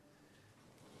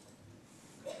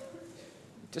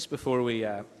Just before we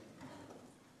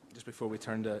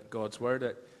turn to God's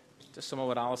Word, just some of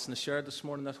what Alison has shared this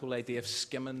morning, that whole idea of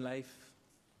skimming life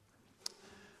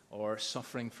or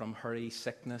suffering from hurry,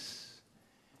 sickness,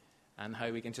 and how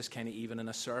we can just kind of, even in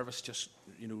a service, just,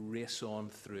 race on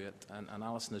through it. And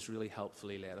Alison has really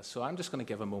helpfully led us. So I'm just going to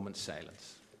give a moment's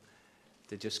silence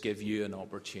to just give you an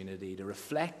opportunity to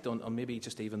reflect on maybe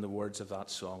just even the words of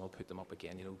that song. I'll put them up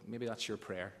again. Maybe that's your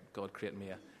prayer. God, create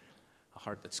me a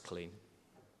heart that's clean.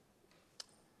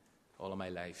 All of my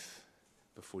life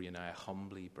before you now I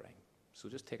humbly bring. So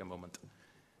just take a moment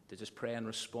to just pray and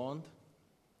respond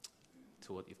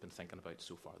to what you've been thinking about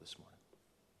so far this morning.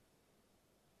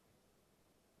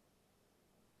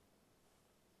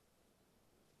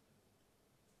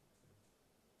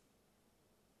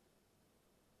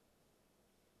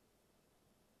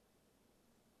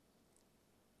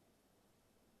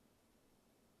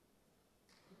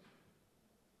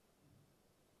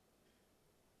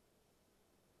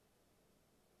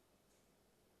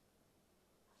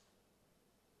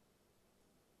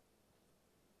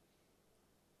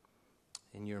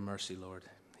 In your mercy, Lord,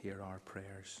 hear our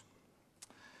prayers.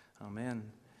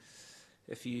 Amen.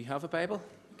 If you have a Bible,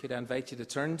 could I invite you to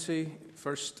turn to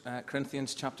 1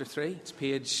 Corinthians chapter 3. It's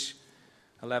page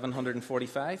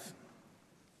 1145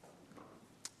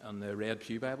 on the Red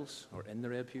Pew Bibles, or in the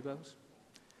Red Pew Bibles.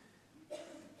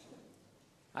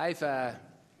 I've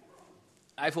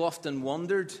often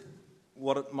wondered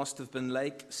what it must have been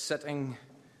like sitting,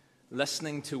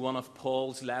 listening to one of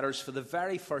Paul's letters for the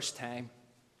very first time.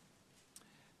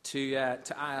 To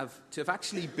have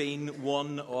actually been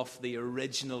one of the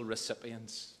original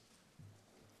recipients.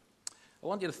 I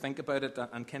want you to think about it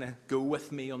and kind of go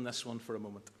with me on this one for a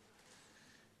moment.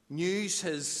 News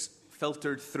has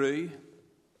filtered through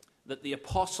that the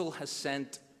apostle has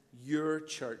sent your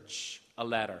church a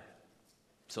letter.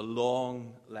 It's a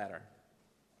long letter.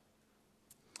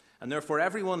 And therefore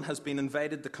everyone has been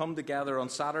invited to come together on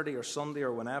Saturday or Sunday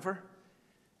or whenever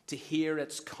to hear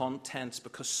its contents,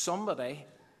 because somebody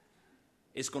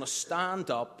is going to stand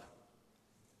up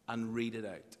and read it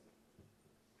out.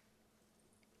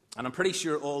 And I'm pretty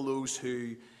sure all those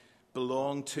who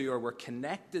belong to or were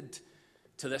connected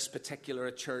to this particular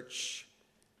church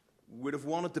would have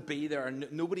wanted to be there, and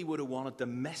nobody would have wanted to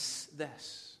miss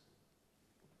this.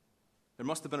 There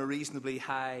must have been a reasonably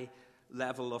high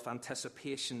level of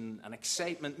anticipation and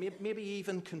excitement, maybe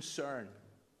even concern.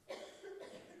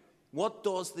 What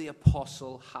does the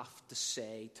apostle have to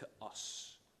say to us?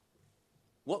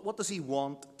 What does he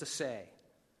want to say?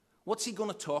 What's he going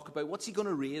to talk about? What's he going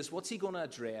to raise? What's he going to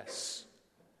address?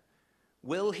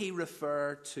 Will he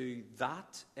refer to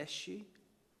that issue?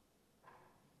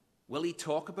 Will he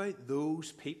talk about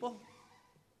those people?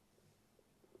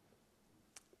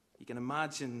 You can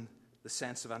imagine the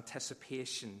sense of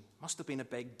anticipation. Must have been a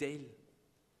big deal.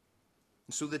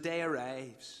 And so the day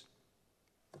arrives.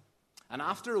 And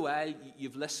after a while,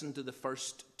 you've listened to the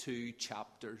first 2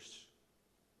 chapters.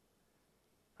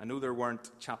 I know there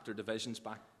weren't chapter divisions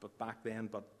back then,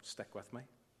 but stick with me.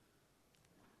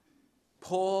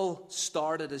 Paul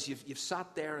started, as you've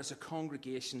sat there as a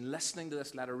congregation listening to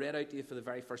this letter read out to you for the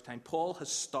very first time. Paul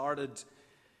has started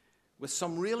with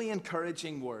some really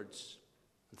encouraging words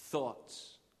and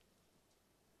thoughts.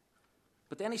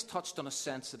 But then he's touched on a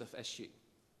sensitive issue.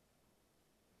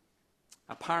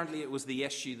 Apparently it was the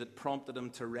issue that prompted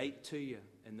him to write to you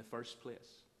in the first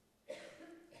place.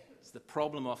 It's the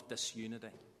problem of disunity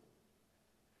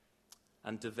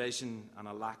and division and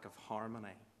a lack of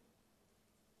harmony.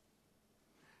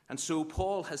 And so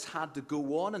Paul has had to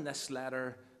go on in this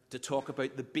letter to talk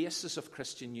about the basis of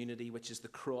Christian unity, which is the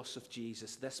cross of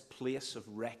Jesus, this place of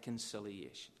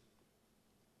reconciliation.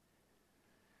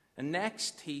 And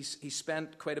next, he's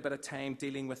spent quite a bit of time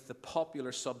dealing with the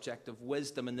popular subject of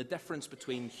wisdom and the difference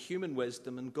between human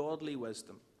wisdom and godly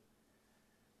wisdom.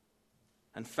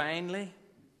 And finally,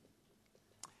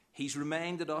 he's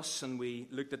reminded us, and we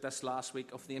looked at this last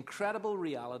week, of the incredible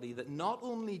reality that not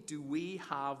only do we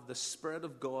have the Spirit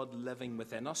of God living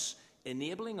within us,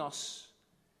 enabling us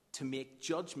to make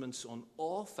judgments on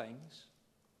all things.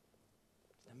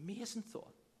 An amazing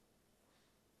thought.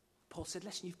 Paul said,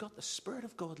 listen, you've got the Spirit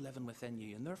of God living within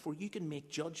you, and therefore you can make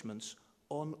judgments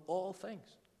on all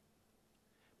things.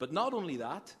 But not only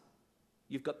that,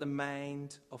 you've got the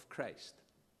mind of Christ.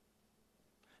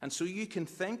 And so you can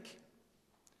think,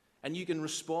 and you can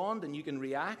respond, and you can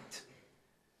react,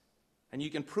 and you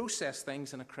can process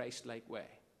things in a Christ-like way.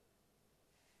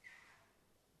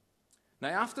 Now,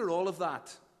 after all of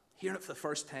that, hearing it for the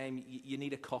first time, you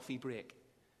need a coffee break.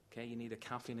 Okay, you need a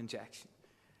caffeine injection.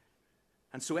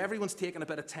 And so everyone's taken a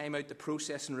bit of time out to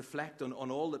process and reflect on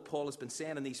all that Paul has been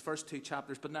saying in these first 2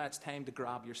 chapters, but now it's time to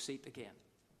grab your seat again.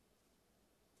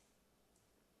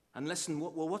 And listen,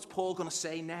 what's Paul going to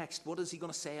say next? What is he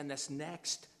going to say in this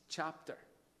next chapter?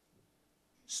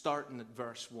 Starting at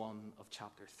verse 1 of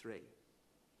chapter 3.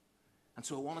 And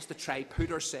so I want us to try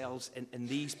put ourselves in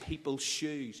these people's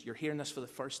shoes. You're hearing this for the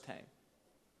first time.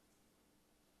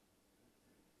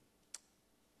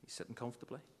 You sitting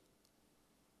comfortably?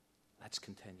 Let's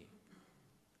continue.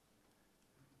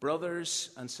 Brothers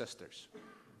and sisters,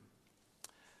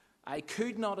 I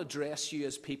could not address you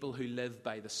as people who live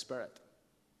by the Spirit,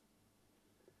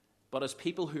 but as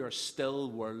people who are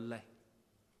still worldly,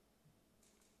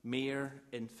 mere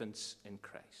infants in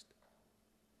Christ.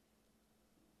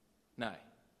 Now,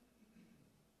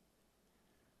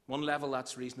 one level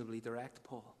that's reasonably direct,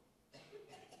 Paul.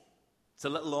 It's a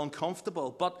little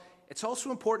uncomfortable, but it's also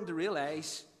important to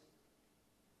realize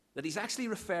that he's actually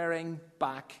referring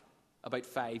back about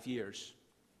 5 years.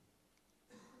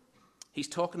 He's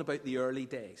talking about the early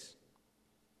days.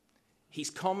 He's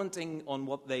commenting on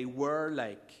what they were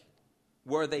like,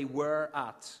 where they were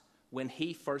at when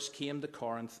he first came to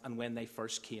Corinth and when they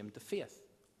first came to faith.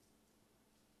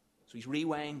 So he's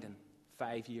rewinding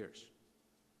 5 years.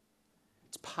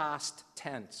 It's past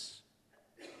tense.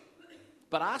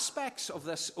 But aspects of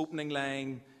this opening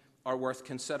line are worth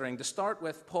considering. To start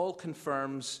with, Paul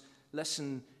confirms,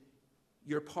 listen,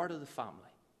 you're part of the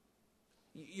family.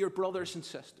 You're brothers and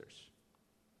sisters.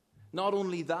 Not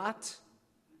only that,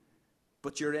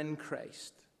 but you're in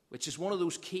Christ, which is one of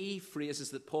those key phrases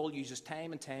that Paul uses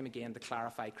time and time again to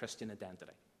clarify Christian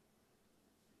identity.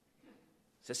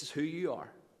 This is who you are.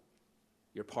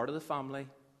 You're part of the family.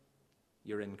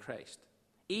 You're in Christ.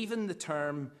 Even the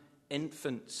term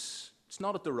infants, it's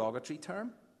not a derogatory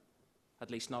term. At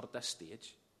least not at this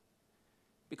stage.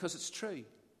 Because it's true.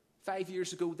 5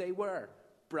 years ago, they were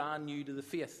brand new to the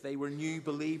faith. They were new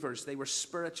believers. They were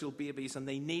spiritual babies, and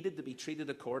they needed to be treated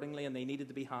accordingly, and they needed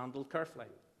to be handled carefully.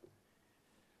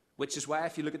 Which is why,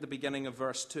 if you look at the beginning of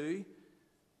verse 2,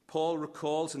 Paul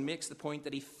recalls and makes the point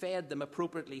that he fed them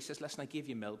appropriately. He says, listen, I gave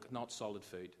you milk, not solid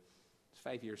food. It's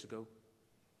 5 years ago.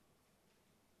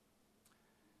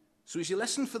 So as you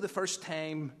listen for the first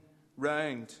time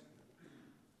round,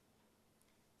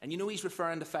 and you know he's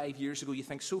referring to 5 years ago, you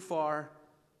think, so far,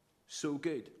 so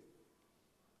good.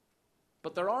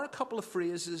 But there are a couple of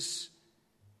phrases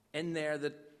in there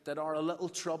that are a little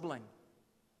troubling.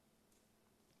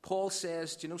 Paul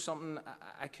says, do you know something?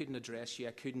 I couldn't address you.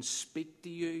 I couldn't speak to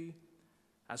you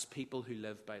as people who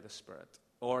live by the Spirit.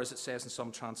 Or as it says in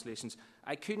some translations,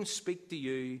 I couldn't speak to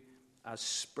you as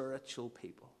spiritual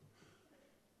people.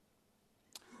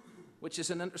 Which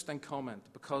is an interesting comment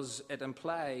because it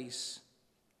implies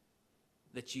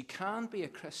that you can be a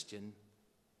Christian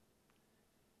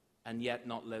and yet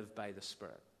not live by the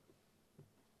Spirit.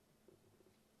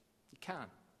 You can.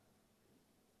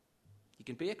 You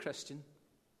can be a Christian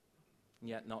and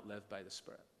yet not live by the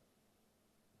Spirit.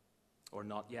 Or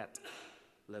not yet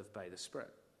live by the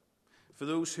Spirit. For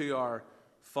those who are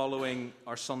following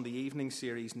our Sunday evening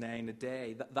series, 9 a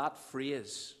Day, that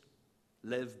phrase,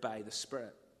 live by the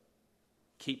Spirit,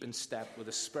 keep in step with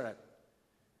the Spirit,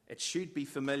 it should be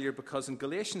familiar because in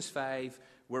Galatians 5,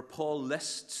 where Paul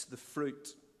lists the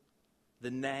fruit,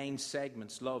 the 9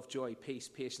 segments, love, joy, peace,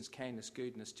 patience, kindness,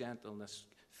 goodness, gentleness,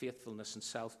 faithfulness, and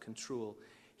self-control,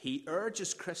 he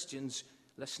urges Christians,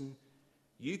 listen,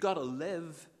 you got to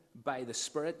live by the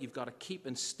Spirit. You've got to keep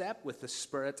in step with the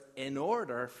Spirit in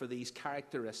order for these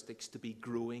characteristics to be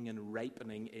growing and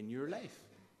ripening in your life.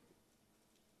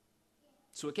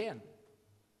 So again,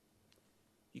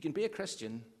 you can be a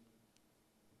Christian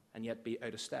and yet be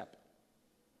out of step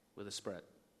with the Spirit,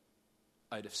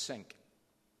 out of sync.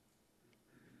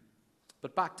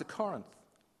 But back to Corinth,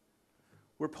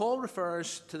 where Paul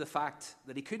refers to the fact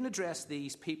that he couldn't address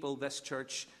these people, this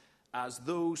church, as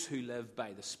those who live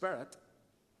by the Spirit,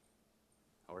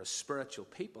 or as spiritual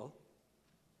people.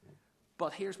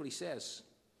 But here's what he says.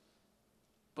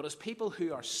 But as people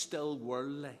who are still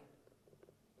worldly.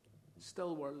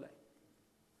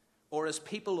 Or as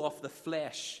people of the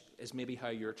flesh, is maybe how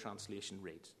your translation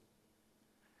reads.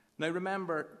 Now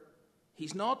remember,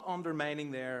 he's not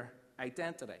undermining their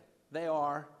identity. They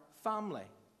are family.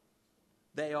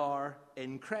 They are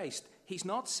in Christ. He's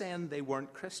not saying they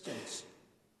weren't Christians.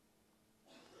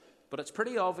 But it's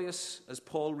pretty obvious as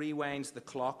Paul rewinds the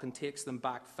clock and takes them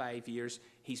back 5 years,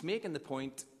 he's making the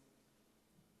point,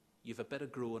 you've a bit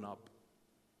of growing up.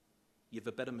 You've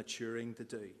a bit of maturing to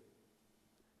do.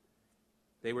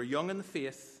 They were young in the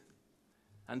faith,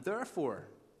 and therefore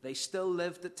they still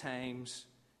lived at times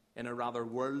in a rather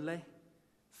worldly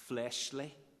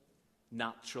fleshly,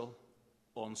 natural,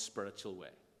 unspiritual way.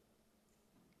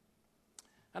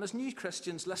 And as new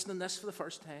Christians listening to this for the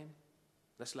first time,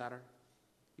 this letter,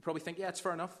 you probably think, yeah, it's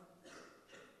fair enough.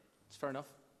 It's fair enough.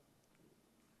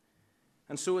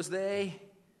 And so as they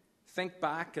think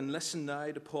back and listen now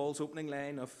to Paul's opening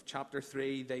line of chapter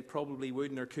 3, they probably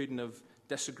wouldn't or couldn't have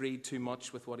disagreed too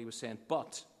much with what he was saying.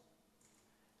 But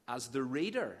as the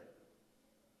reader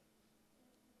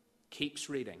keeps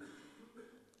reading,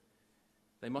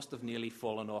 they must have nearly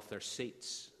fallen off their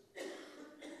seats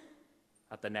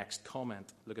at the next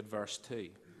comment. Look at verse 2.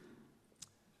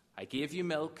 I gave you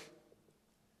milk,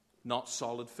 not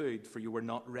solid food, for you were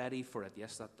not ready for it.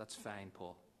 Yes, that's fine,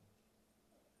 Paul.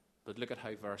 But look at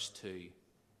how verse 2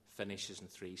 finishes and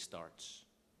 3 starts.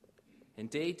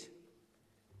 Indeed,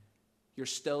 you're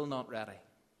still not ready.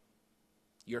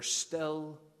 You're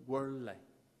still worldly.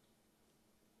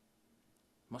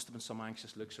 Must have been some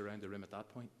anxious looks around the room at that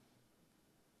point.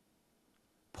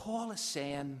 Paul is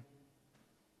saying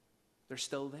they're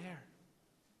still there.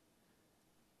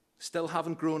 Still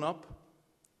haven't grown up.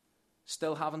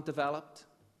 Still haven't developed.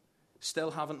 Still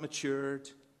haven't matured.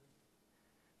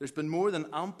 There's been more than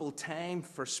ample time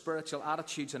for spiritual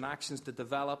attitudes and actions to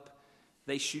develop.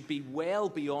 They should be well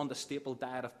beyond a staple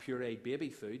diet of pureed baby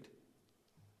food.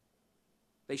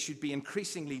 They should be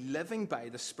increasingly living by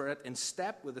the Spirit, in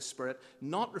step with the Spirit,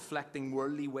 not reflecting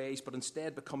worldly ways, but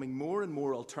instead becoming more and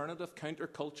more alternative,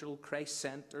 countercultural,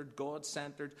 Christ-centered,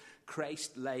 God-centered,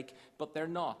 Christ-like. But they're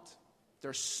not.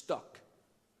 They're stuck.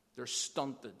 They're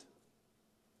stunted.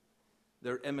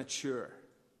 They're immature.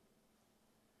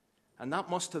 And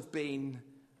that must have been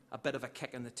a bit of a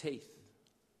kick in the teeth,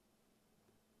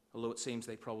 although it seems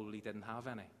they probably didn't have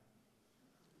any.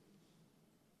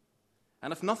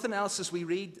 And if nothing else, as we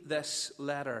read this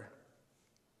letter,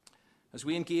 as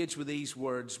we engage with these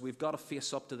words, we've got to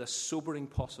face up to this sobering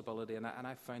possibility, and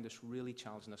I found this really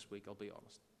challenging this week, I'll be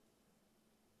honest.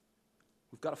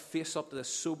 We've got to face up to this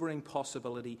sobering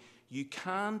possibility. You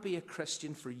can be a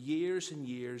Christian for years and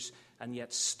years and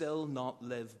yet still not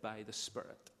live by the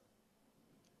Spirit.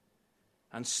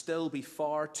 And still be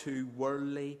far too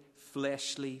worldly,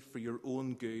 fleshly for your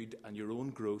own good and your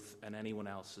own growth and anyone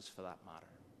else's for that matter.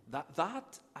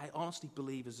 That, I honestly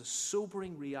believe, is a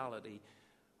sobering reality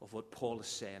of what Paul is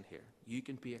saying here. You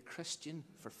can be a Christian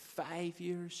for 5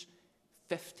 years,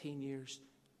 15 years,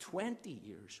 20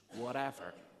 years,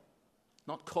 whatever.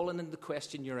 Not calling into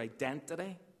question your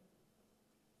identity.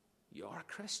 You are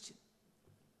a Christian.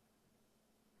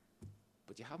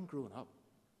 But you haven't grown up.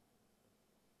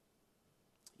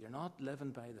 You're not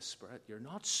living by the Spirit. You're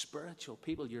not spiritual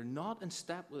people. You're not in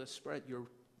step with the Spirit.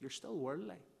 You're still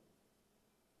worldly.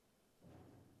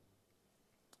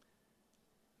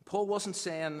 Paul wasn't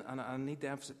saying, and I need to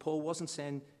emphasize, Paul wasn't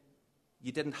saying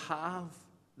you didn't have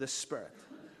the Spirit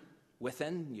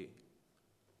within you.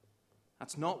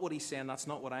 That's not what he's saying. That's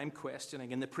not what I'm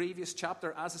questioning. In the previous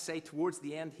chapter, as I say, towards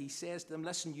the end, he says to them,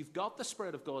 listen, you've got the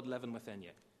Spirit of God living within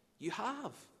you. You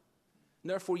have.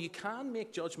 Therefore, you can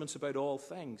make judgments about all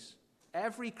things.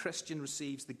 Every Christian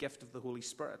receives the gift of the Holy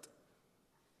Spirit.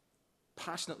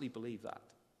 Passionately believe that.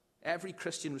 Every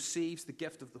Christian receives the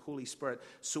gift of the Holy Spirit.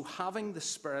 So having the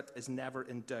Spirit is never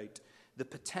in doubt. The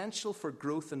potential for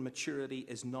growth and maturity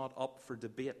is not up for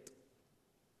debate.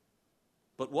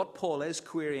 But what Paul is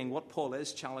querying, what Paul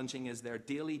is challenging is their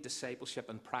daily discipleship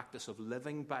and practice of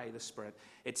living by the Spirit.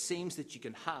 It seems that you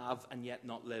can have and yet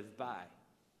not live by.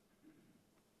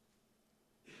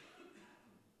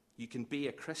 You can be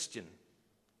a Christian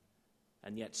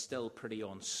and yet still pretty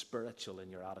unspiritual in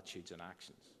your attitudes and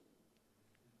actions.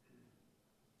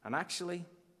 And actually,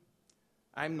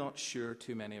 I'm not sure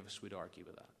too many of us would argue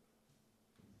with that.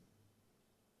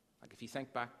 Like if you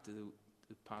think back to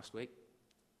the past week,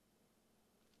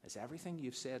 has everything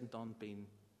you've said and done been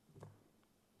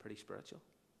pretty spiritual?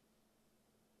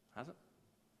 Has it?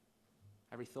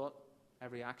 Every thought,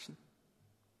 every action?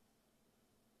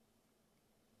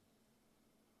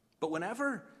 But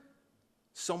whenever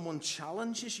someone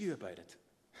challenges you about it,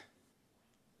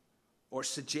 or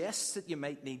suggests that you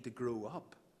might need to grow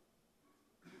up,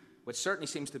 which certainly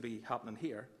seems to be happening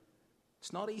here,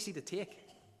 it's not easy to take.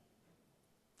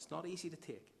 It's not easy to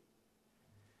take.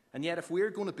 And yet, if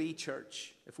we're going to be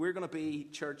church, if we're going to be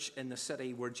church in the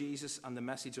city where Jesus and the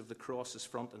message of the cross is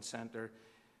front and center,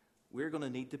 we're going to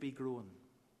need to be growing.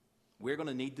 We're going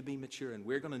to need to be maturing.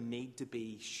 We're going to need to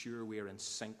be sure we're in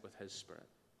sync with His Spirit.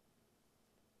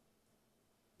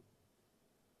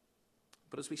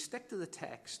 But as we stick to the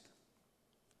text,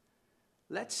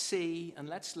 let's see and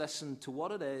let's listen to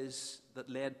what it is that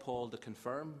led Paul to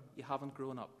confirm you haven't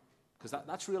grown up. Because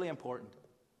that's really important.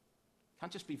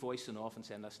 Can't just be voicing off and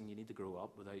saying, listen, you need to grow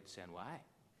up, without saying why.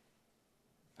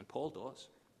 And Paul does.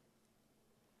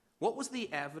 What was the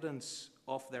evidence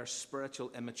of their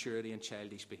spiritual immaturity and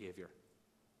childish behavior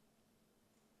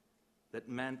that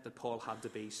meant that Paul had to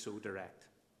be so direct?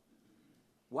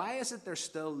 Why is it they're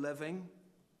still living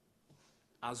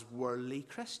as worldly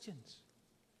Christians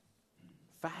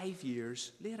 5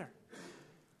 years later?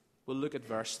 We'll look at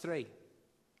verse 3.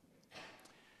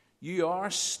 You are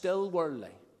still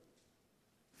worldly,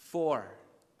 for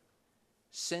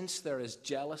since there is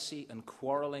jealousy and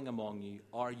quarreling among you,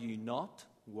 are you not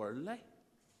worldly?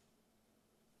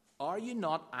 Are you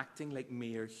not acting like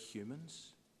mere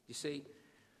humans? You see,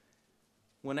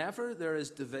 whenever there is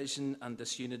division and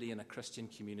disunity in a Christian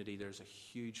community, there's a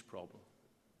huge problem.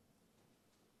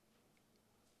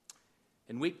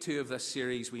 In week 2 of this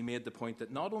series, we made the point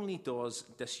that not only does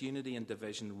disunity and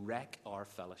division wreck our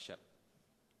fellowship,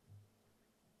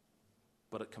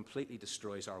 but it completely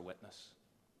destroys our witness.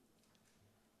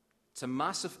 It's a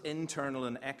massive internal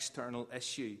and external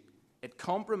issue. It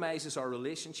compromises our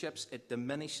relationships. It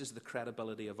diminishes the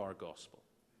credibility of our gospel.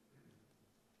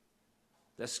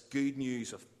 This good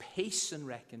news of peace and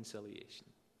reconciliation,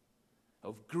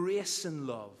 of grace and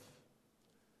love,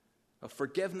 of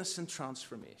forgiveness and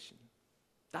transformation.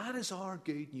 That is our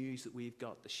good news that we've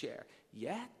got to share.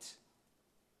 Yet,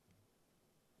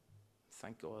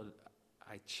 thank God,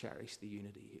 I cherish the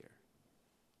unity here.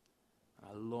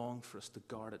 I long for us to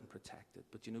guard it and protect it.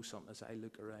 But you know something, as I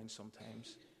look around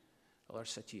sometimes, other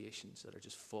situations that are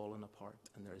just falling apart,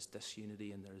 and there is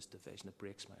disunity and there is division, it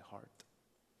breaks my heart.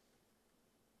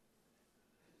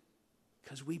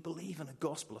 Because we believe in a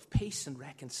gospel of peace and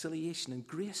reconciliation and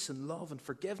grace and love and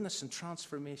forgiveness and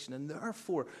transformation. And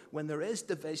therefore, when there is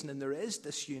division and there is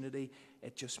disunity,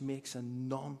 it just makes a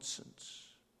nonsense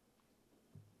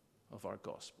of our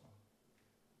gospel.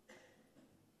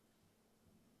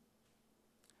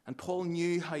 And Paul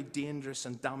knew how dangerous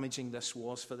and damaging this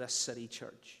was for this city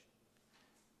church.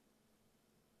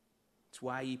 It's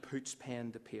why he puts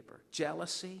pen to paper.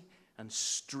 Jealousy and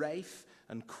strife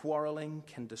and quarreling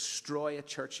can destroy a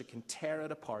church. It can tear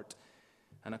it apart.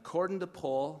 And according to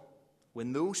Paul,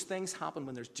 when those things happen,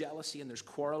 when there's jealousy and there's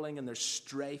quarreling and there's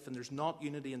strife and there's not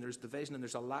unity and there's division and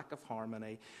there's a lack of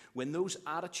harmony, when those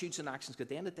attitudes and actions, because at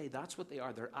the end of the day, that's what they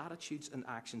are. They're attitudes and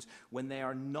actions. When they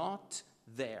are not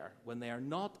there, when they are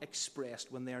not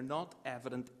expressed, when they are not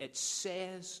evident, it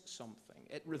says something.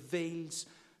 It reveals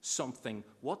something.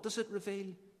 What does it reveal?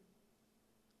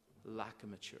 Lack of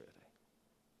maturity.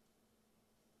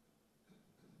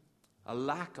 A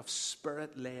lack of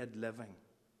spirit-led living.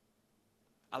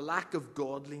 A lack of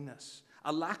godliness.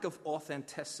 A lack of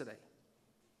authenticity. And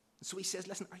so he says,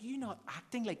 listen, are you not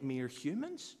acting like mere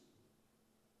humans?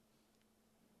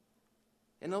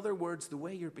 In other words, the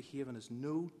way you're behaving is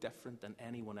no different than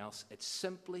anyone else. It's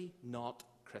simply not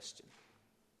Christian.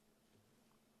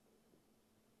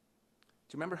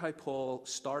 Do you remember how Paul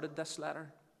started this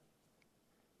letter?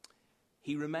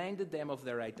 He reminded them of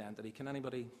their identity. Can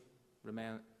anybody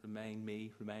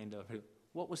remind of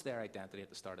what was their identity at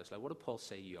the start of this letter? What did Paul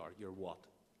say you are? You're what?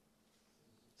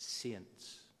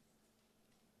 Saints.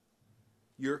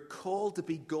 You're called to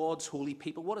be God's holy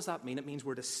people. What does that mean? It means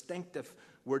we're distinctive,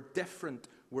 we're different,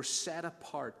 we're set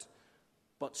apart.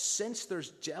 But since there's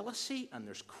jealousy and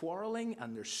there's quarreling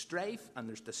and there's strife and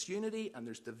there's disunity and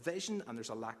there's division and there's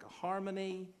a lack of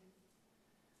harmony,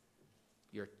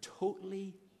 you're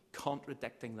totally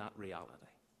contradicting that reality.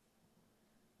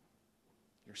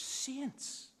 You're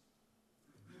saints.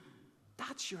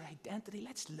 That's your identity.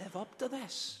 Let's live up to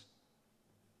this.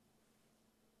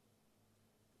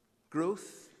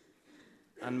 Growth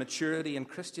and maturity in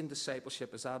Christian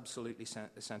discipleship is absolutely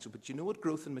essential. But do you know what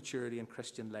growth and maturity in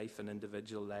Christian life and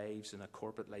individual lives and a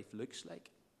corporate life looks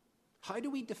like? How do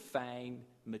we define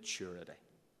maturity?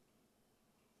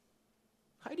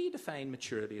 How do you define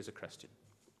maturity as a Christian?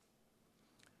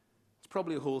 It's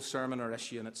probably a whole sermon or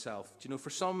issue in itself. Do you know, for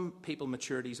some people,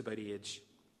 maturity is about age.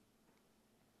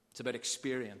 It's about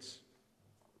experience.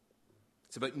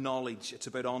 It's about knowledge. It's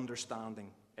about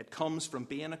understanding. It comes from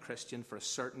being a Christian for a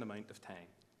certain amount of time.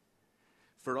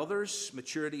 For others,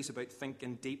 maturity is about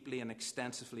thinking deeply and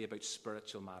extensively about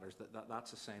spiritual matters.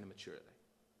 That's a sign of maturity.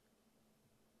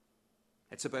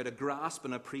 It's about a grasp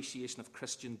and appreciation of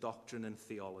Christian doctrine and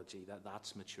theology.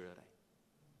 That's maturity.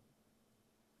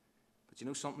 But you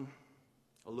know something?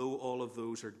 Although all of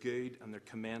those are good and they're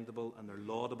commendable and they're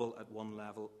laudable at one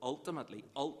level, ultimately,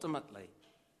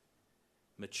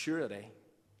 maturity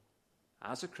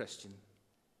as a Christian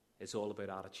is all about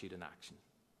attitude and action.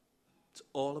 It's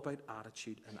all about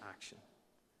attitude and action.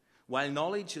 While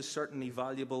knowledge is certainly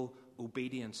valuable,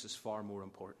 obedience is far more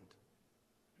important.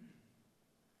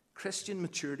 Christian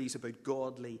maturity is about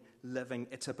godly living.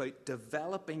 It's about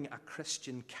developing a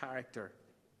Christian character.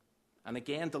 And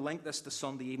again, to link this to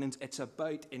Sunday evenings, it's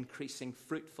about increasing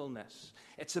fruitfulness.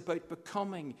 It's about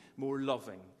becoming more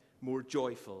loving, more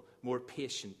joyful, more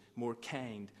patient, more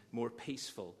kind, more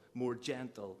peaceful, more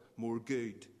gentle, more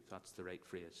good. That's the right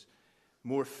phrase.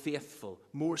 More faithful,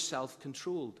 more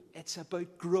self-controlled. It's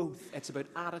about growth. It's about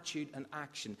attitude and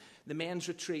action. The men's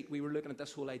retreat, we were looking at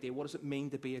this whole idea. What does it mean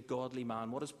to be a godly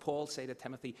man? What does Paul say to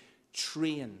Timothy?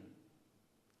 Train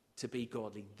to be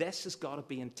godly. This has got to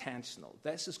be intentional.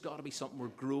 This has got to be something we're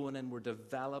growing in, we're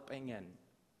developing in.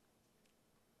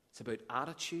 It's about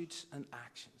attitudes and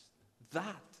actions.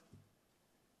 That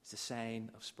is a sign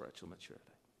of spiritual maturity.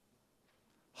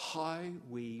 How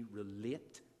we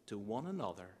relate to one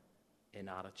another in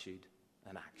attitude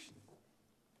and action.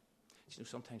 You know,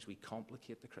 sometimes we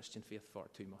complicate the Christian faith far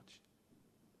too much.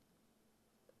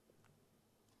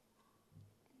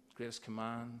 Greatest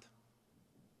command: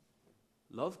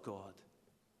 love God,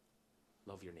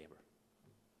 love your neighbor.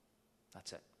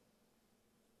 That's it.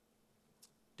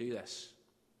 Do this,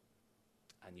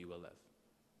 and you will live.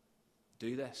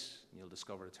 Do this, and you'll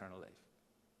discover eternal life.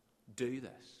 Do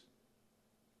this.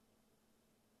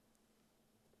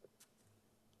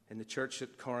 In the church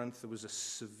at Corinth, there was a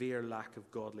severe lack of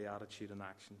godly attitude and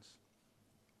actions.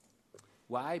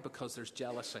 Why? Because there's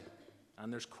jealousy,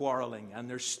 and there's quarreling, and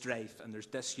there's strife, and there's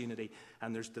disunity,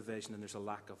 and there's division, and there's a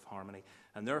lack of harmony.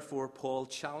 And therefore, Paul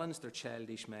challenged their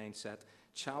childish mindset,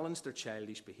 challenged their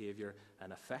childish behavior,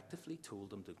 and effectively told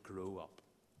them to grow up.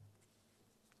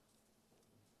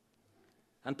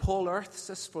 And Paul earths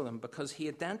this for them because he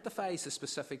identifies the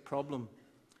specific problem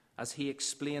as he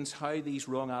explains how these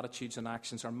wrong attitudes and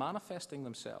actions are manifesting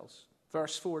themselves.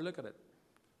 Verse 4, look at it.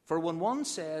 For when one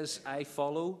says, I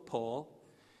follow Paul,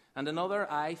 and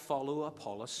another, I follow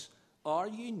Apollos, are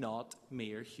you not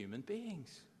mere human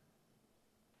beings?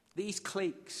 These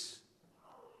cliques,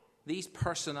 these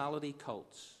personality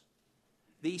cults,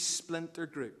 these splinter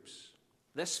groups,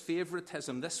 this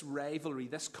favoritism, this rivalry,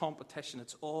 this competition,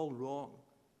 it's all wrong.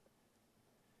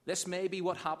 This may be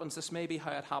what happens, this may be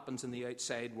how it happens in the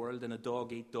outside world in a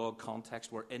dog-eat-dog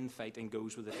context where infighting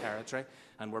goes with the territory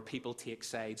and where people take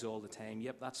sides all the time.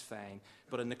 Yep, that's fine.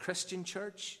 But in the Christian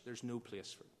church, there's no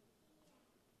place for it.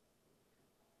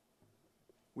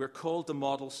 We're called to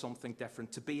model something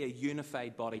different, to be a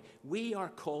unified body. We are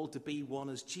called to be one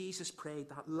as Jesus prayed,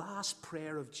 that last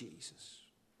prayer of Jesus.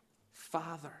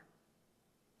 Father,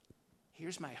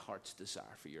 here's my heart's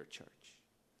desire for your church,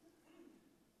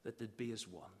 that they'd be as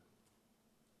one.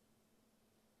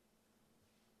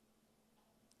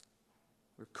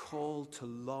 We're called to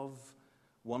love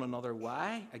one another.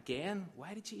 Why? Again,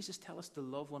 why did Jesus tell us to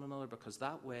love one another? Because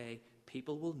that way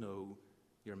people will know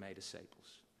you're my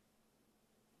disciples.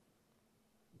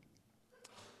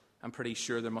 I'm pretty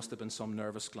sure there must have been some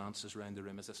nervous glances around the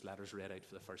room as this letter's read out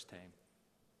for the first time.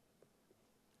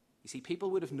 You see, people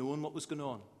would have known what was going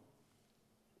on.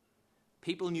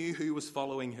 People knew who was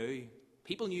following who.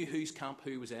 People knew whose camp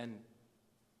who was in.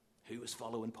 Who was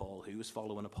following Paul, who was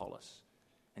following Apollos.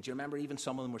 And do you remember even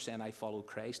some of them were saying, I followed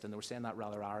Christ, and they were saying that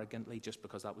rather arrogantly just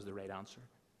because that was the right answer.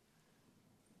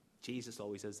 Jesus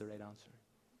always is the right answer.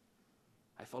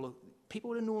 People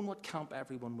would have known what camp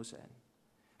everyone was in.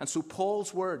 And so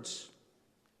Paul's words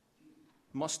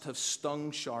must have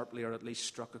stung sharply or at least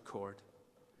struck a chord.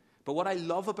 But what I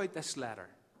love about this letter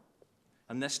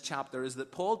and this chapter is that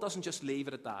Paul doesn't just leave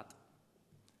it at that.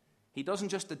 He doesn't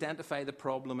just identify the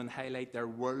problem and highlight their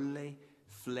worldly,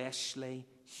 fleshly,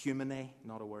 humany,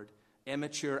 not a word,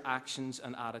 immature actions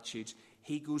and attitudes.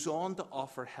 He goes on to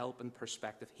offer help and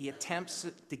perspective. He attempts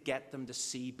to get them to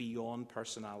see beyond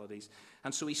personalities.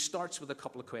 And so he starts with a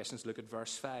couple of questions. Look at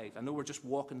verse 5. I know we're just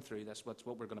walking through this, but it's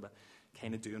what we're going to be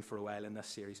kind of doing for a while in this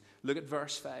series. Look at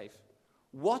verse 5.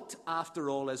 What, after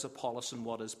all, is Apollos and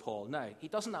what is Paul? Now, he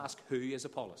doesn't ask who is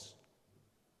Apollos.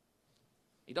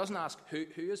 He doesn't ask who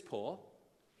is Paul.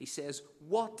 He says,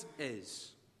 what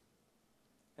is?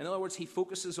 In other words, he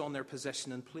focuses on their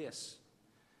position and place.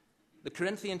 The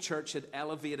Corinthian church had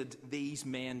elevated these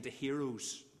men to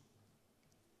heroes,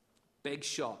 big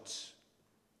shots,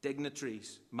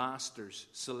 dignitaries, masters,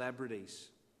 celebrities.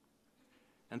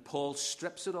 And Paul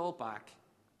strips it all back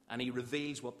and he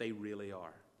reveals what they really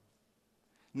are.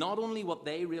 Not only what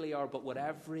they really are, but what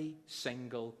every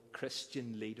single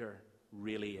Christian leader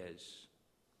really is.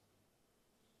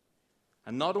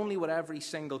 And not only what every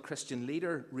single Christian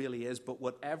leader really is, but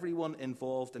what everyone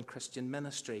involved in Christian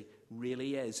ministry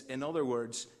really is. In other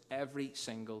words, every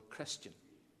single Christian.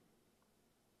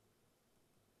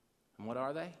 And what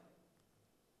are they?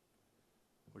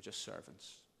 We're just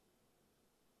servants.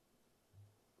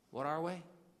 What are we?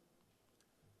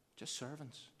 Just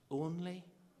servants. Only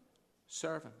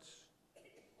servants.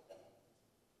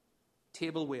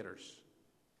 Table waiters.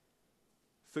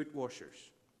 Foot washers.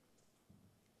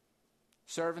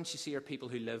 Servants, you see, are people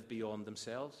who live beyond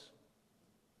themselves.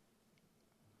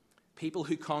 People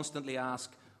who constantly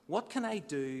ask, what can I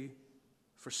do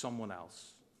for someone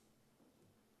else?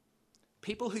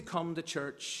 People who come to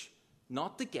church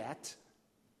not to get,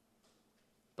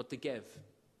 but to give.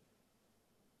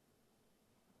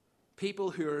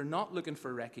 People who are not looking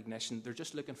for recognition, they're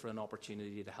just looking for an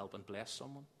opportunity to help and bless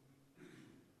someone.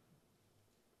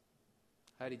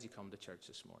 How did you come to church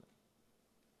this morning?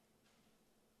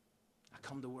 I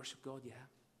come to worship God, yeah.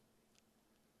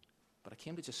 But I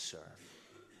came to just serve.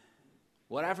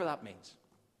 Whatever that means.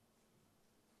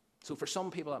 So for some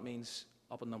people that means,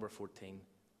 up at number 14,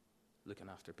 looking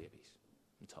after babies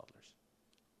and toddlers.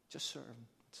 Just serve.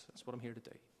 That's what I'm here to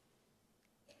do.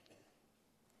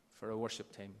 For a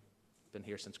worship team, been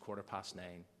here since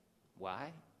 9:15.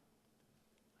 Why?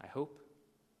 I hope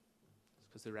it's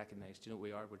because they recognize, do you know what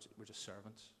we are? We're just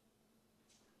servants.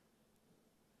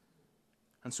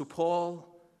 And so Paul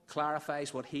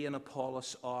clarifies what he and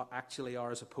Apollos actually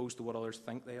are as opposed to what others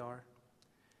think they are.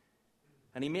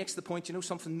 And he makes the point, you know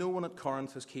something? No one at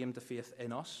Corinth has came to faith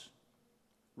in us.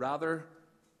 Rather,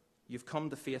 you've come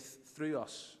to faith through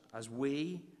us as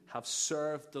we have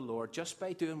served the Lord just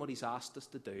by doing what he's asked us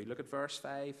to do. Look at verse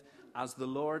 5. As the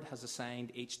Lord has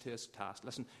assigned each to his task.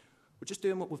 Listen, we're just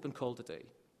doing what we've been called to do.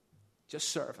 Just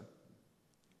serving.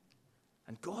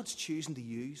 And God's choosing to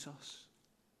use us.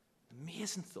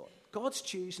 Amazing thought. God's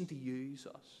choosing to use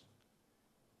us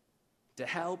to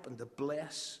help and to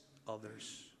bless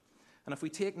others. And if we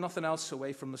take nothing else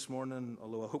away from this morning,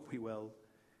 although I hope we will,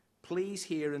 please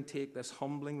hear and take this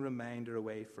humbling reminder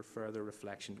away for further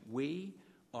reflection. We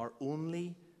are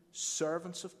only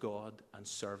servants of God and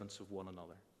servants of one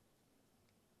another.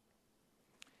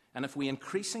 And if we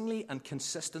increasingly and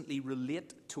consistently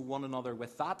relate to one another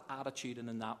with that attitude and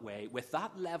in that way, with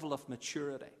that level of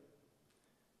maturity,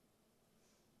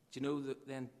 do you know that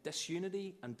then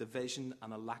disunity and division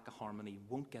and a lack of harmony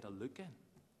won't get a look in?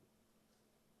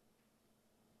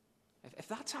 If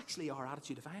that's actually our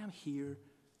attitude, if I am here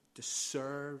to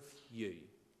serve you,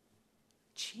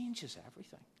 it changes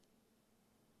everything.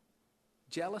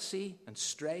 Jealousy and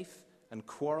strife and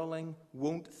quarreling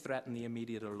won't threaten the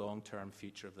immediate or long-term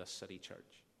future of this city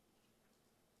church.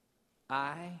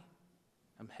 I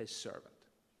am his servant.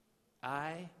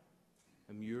 I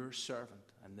am your servant.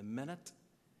 And the minute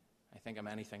I think I'm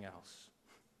anything else,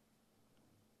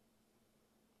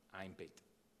 I'm beat.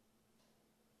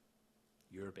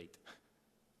 You're beat.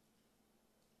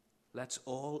 Let's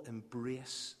all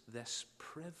embrace this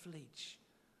privilege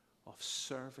of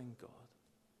serving God.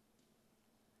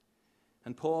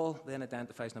 And Paul then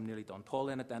identifies, and I'm nearly done, Paul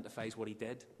then identifies what he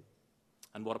did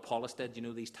and what Apollos did. You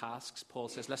know, these tasks. Paul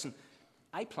says, listen,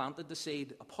 I planted the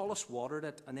seed, Apollos watered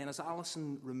it, and then as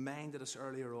Alison reminded us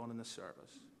earlier on in the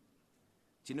service,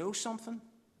 do you know something?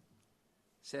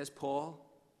 Says Paul,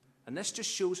 and this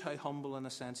just shows how humble in a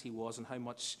sense he was and how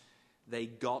much they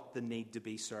got the need to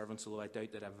be servants, although I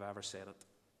doubt that I've ever said it.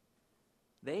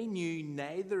 They knew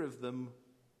neither of them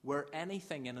were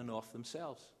anything in and of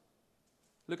themselves.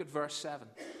 Look at verse 7.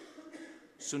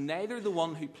 So neither the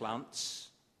one who plants,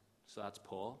 so that's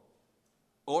Paul,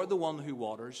 or the one who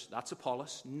waters, that's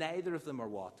Apollos, neither of them are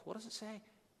what? What does it say?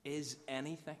 Is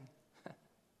anything.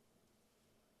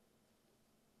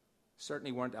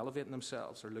 Certainly weren't elevating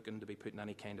themselves or looking to be put in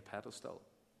any kind of pedestal.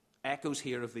 Echoes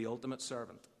here of the ultimate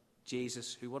servant,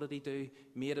 Jesus, who, what did he do?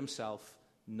 Made himself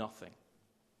nothing,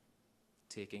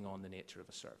 taking on the nature of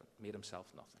a servant. Made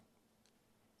himself nothing.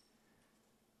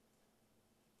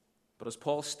 But as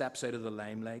Paul steps out of the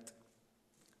limelight,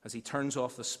 as he turns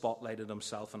off the spotlight at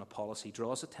himself and Apollos, he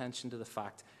draws attention to the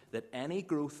fact that any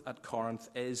growth at Corinth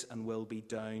is and will be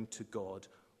down to God.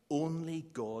 Only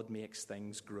God makes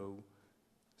things grow,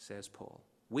 says Paul.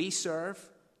 We serve,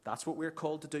 that's what we're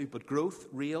called to do, but growth,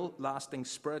 real, lasting,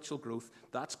 spiritual growth,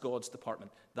 that's God's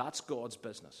department. That's God's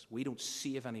business. We don't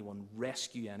save anyone,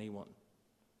 rescue anyone.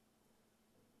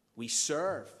 We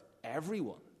serve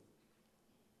everyone.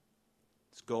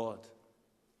 It's God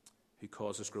who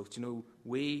causes growth. You know,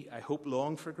 we, I hope,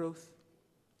 long for growth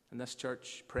in this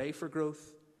church. Pray for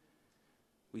growth.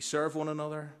 We serve one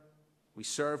another. We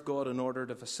serve God in order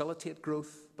to facilitate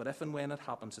growth. But if and when it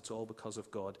happens, it's all because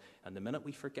of God. And the minute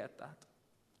we forget that,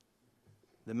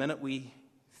 the minute we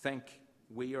think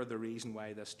we are the reason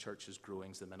why this church is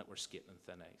growing, is the minute we're skating on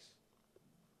thin ice.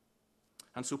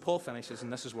 And so Paul finishes,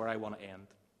 and this is where I want to end.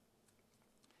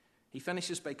 He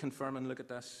finishes by confirming, look at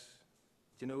this,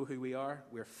 Do you know who we are?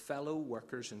 We're fellow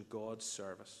workers in God's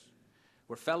service.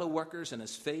 We're fellow workers in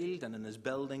his field and in his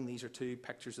building. These are two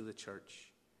pictures of the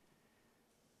church.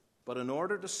 But in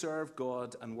order to serve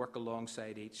God and work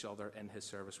alongside each other in his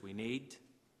service, we need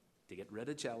to get rid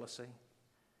of jealousy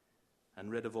and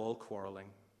rid of all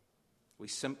quarreling. We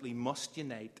simply must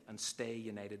unite and stay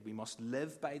united. We must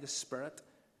live by the Spirit,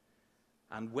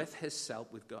 and with his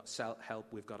help, we've got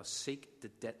to seek to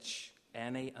ditch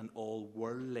any and all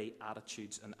worldly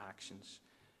attitudes and actions.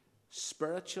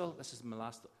 Spiritual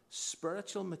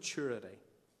maturity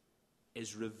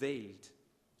is revealed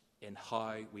in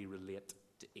how we relate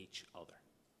to each other.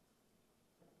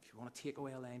 If you want to take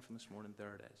away a line from this morning,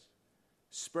 there it is.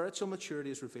 Spiritual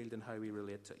maturity is revealed in how we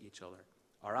relate to each other.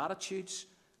 Our attitudes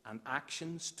and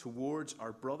actions towards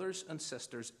our brothers and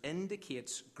sisters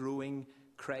indicates growing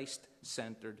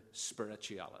Christ-centered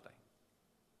spirituality.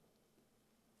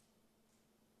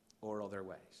 Or other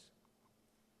ways.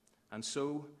 And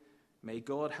so, may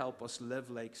God help us live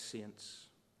like saints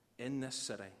in this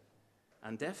city.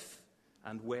 And if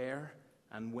and where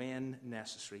and when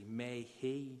necessary, may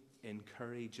he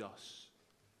encourage us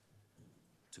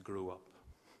to grow up.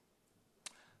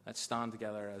 Let's stand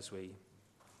together as we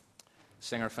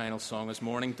sing our final song. As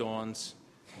morning dawns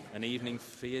and evening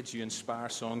fades, you inspire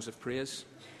songs of praise.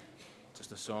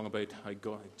 Just a song about how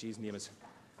God, Jesus' name is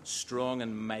strong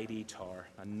and mighty tower,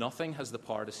 and nothing has the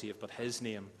power to save but his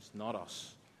name. It's not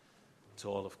us. It's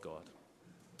all of God.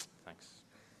 Thanks.